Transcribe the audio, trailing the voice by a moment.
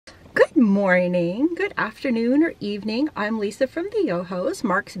morning, good afternoon, or evening. I'm Lisa from the Yohos.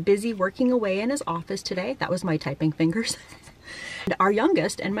 Mark's busy working away in his office today. That was my typing fingers. And our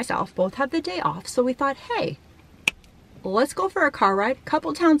youngest and myself both have the day off, so we thought, hey, let's go for a car ride a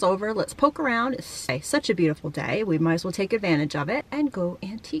couple towns over. Let's poke around. It's such a beautiful day. We might as well take advantage of it and go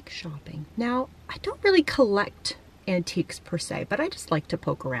antique shopping. Now, I don't really collect antiques per se, but I just like to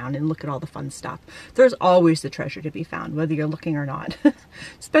poke around and look at all the fun stuff. There's always the treasure to be found, whether you're looking or not,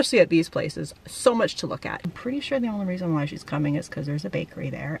 especially at these places. So much to look at. I'm pretty sure the only reason why she's coming is because there's a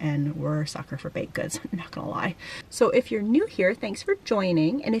bakery there and we're a sucker for baked goods, I'm not gonna lie. So if you're new here, thanks for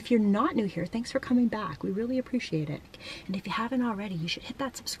joining. And if you're not new here, thanks for coming back. We really appreciate it. And if you haven't already, you should hit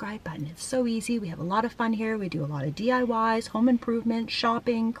that subscribe button. It's so easy. We have a lot of fun here. We do a lot of DIYs, home improvement,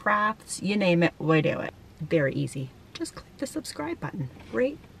 shopping, crafts, you name it, we do it. Very easy. Just click the subscribe button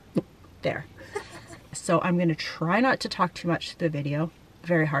right there. So I'm going to try not to talk too much through the video.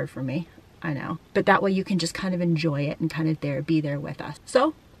 Very hard for me, I know. But that way you can just kind of enjoy it and kind of be there with us.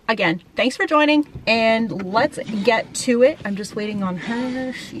 So again, thanks for joining and let's get to it. I'm just waiting on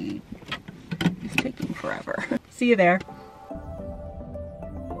her. She is taking forever. See you there.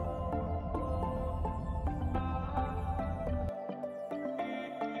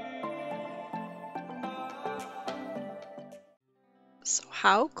 So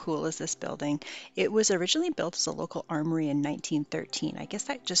how cool is this building? It was originally built as a local armory in 1913. I guess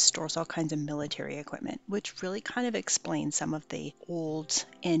that just stores all kinds of military equipment, which really kind of explains some of the old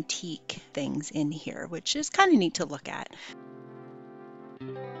antique things in here, which is kind of neat to look at.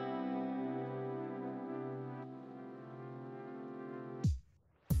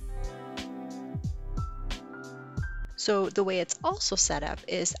 So the way it's also set up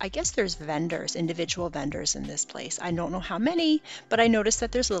is, I guess there's vendors, individual vendors in this place. I don't know how many, but I noticed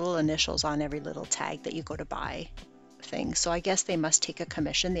that there's little initials on every little tag that you go to buy things. So I guess they must take a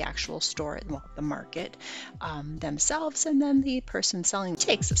commission, the actual store, well, the market themselves, and then the person selling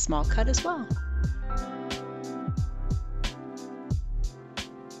takes a small cut as well.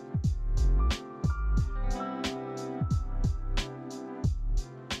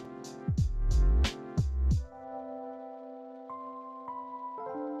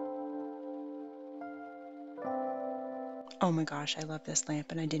 Oh my gosh, I love this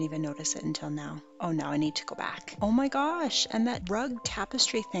lamp and I didn't even notice it until now. Oh, now I need to go back. Oh my gosh, and that rug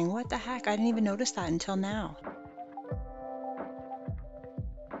tapestry thing, what the heck? I didn't even notice that until now.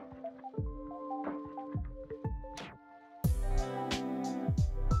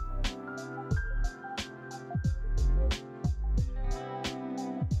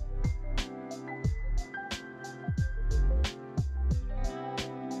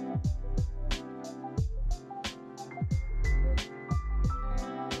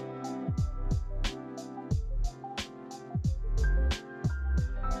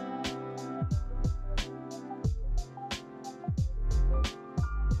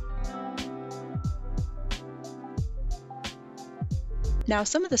 Now,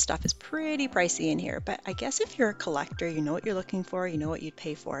 some of the stuff is pretty pricey in here, but I guess if you're a collector, you know what you're looking for, you know what you'd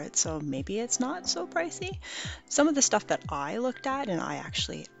pay for it, so maybe it's not so pricey. Some of the stuff that I looked at and I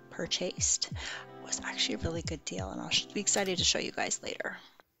actually purchased was actually a really good deal, and I'll be excited to show you guys later.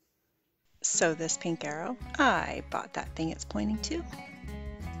 So this pink arrow, I bought that thing it's pointing to.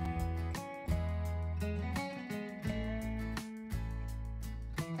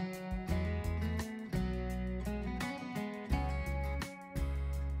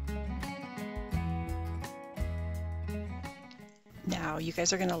 Now, you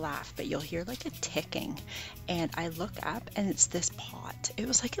guys are gonna laugh, but you'll hear like a ticking. And I look up and it's this pot. It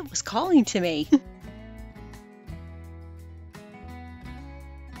was like it was calling to me.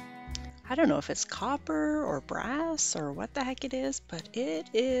 I don't know if it's copper or brass or what the heck it is, but it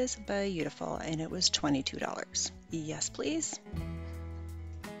is beautiful and it was $22. Yes, please.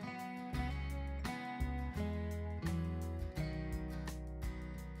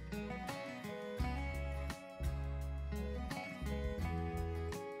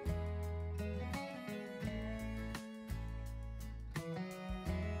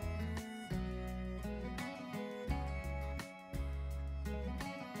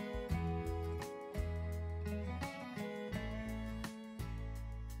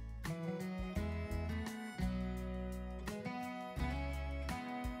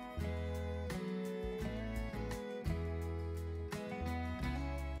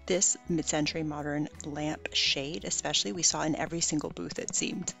 This mid-century modern lamp shade, especially, we saw in every single booth, it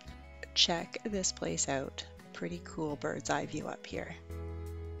seemed. Check this place out. Pretty cool bird's eye view up here.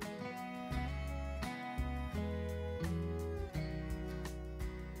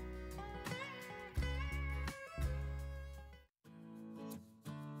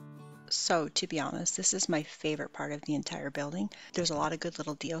 So to be honest, this is my favorite part of the entire building. There's a lot of good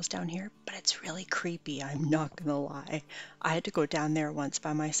little deals down here, but it's really creepy, I'm not gonna lie. I had to go down there once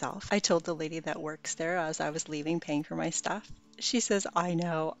by myself. I told the lady that works there as I was leaving paying for my stuff. She says, I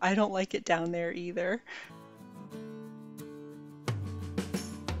know, I don't like it down there either.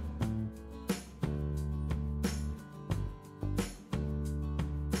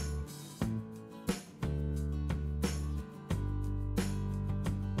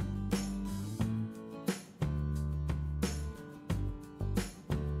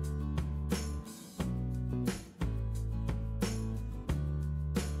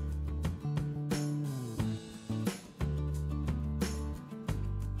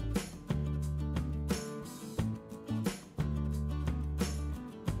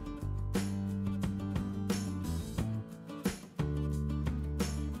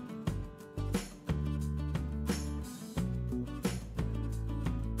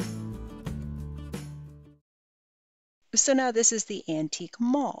 So now this is the Antique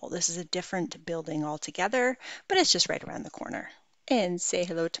Mall. This is a different building altogether, but it's just right around the corner. And say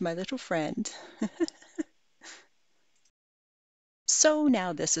hello to my little friend. So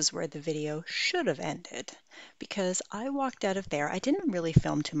now this is where the video should have ended because I walked out of there. I didn't really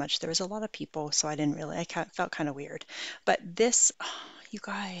film too much. There was a lot of people, so I felt kind of weird. But this, you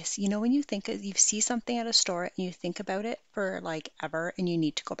guys, you know when you you see something at a store and you think about it for like ever and you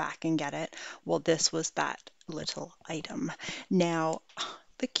need to go back and get it? Well, this was that little item. Now,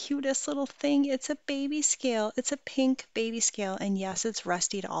 the cutest little thing. It's a baby scale. It's a pink baby scale. And yes, it's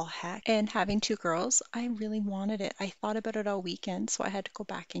rusty to all heck. And having two girls, I really wanted it. I thought about it all weekend, so I had to go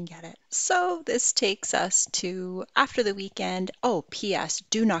back and get it. So this takes us to after the weekend. Oh, P.S.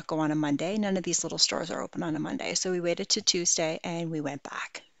 Do not go on a Monday. None of these little stores are open on a Monday. So we waited to Tuesday and we went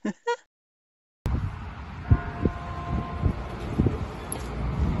back.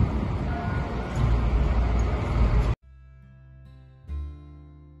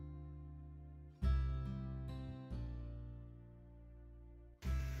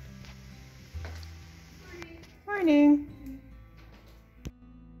 Morning.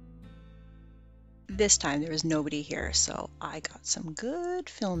 This time there was nobody here, so I got some good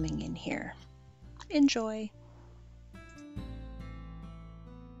filming in here. Enjoy.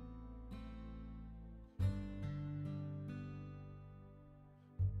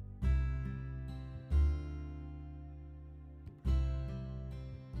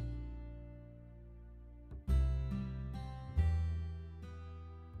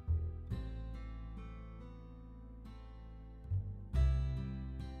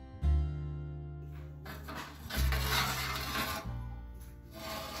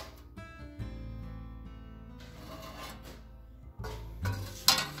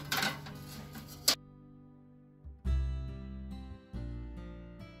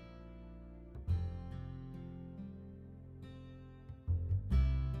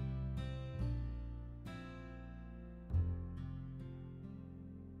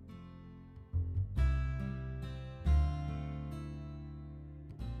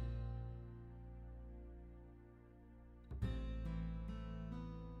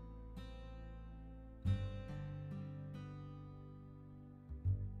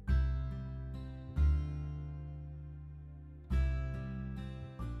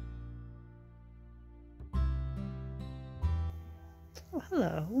 Oh,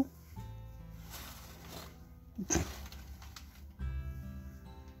 hello.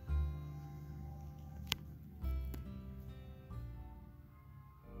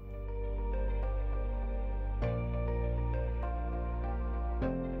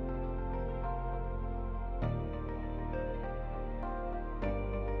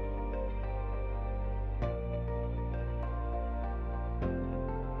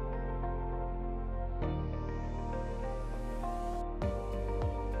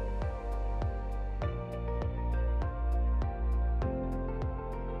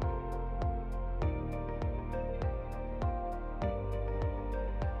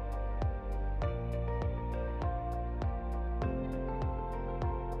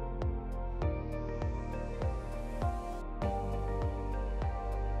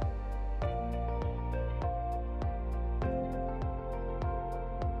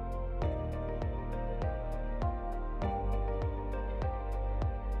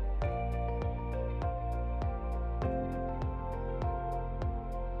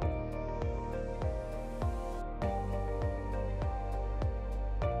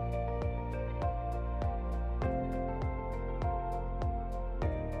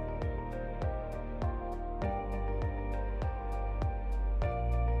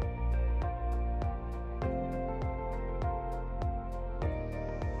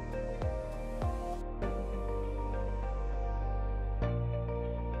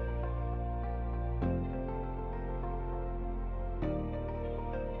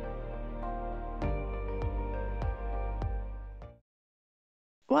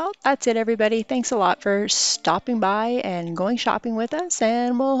 Well, that's it, everybody. Thanks a lot for stopping by and going shopping with us,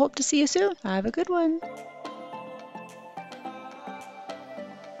 and we'll hope to see you soon. Have a good one.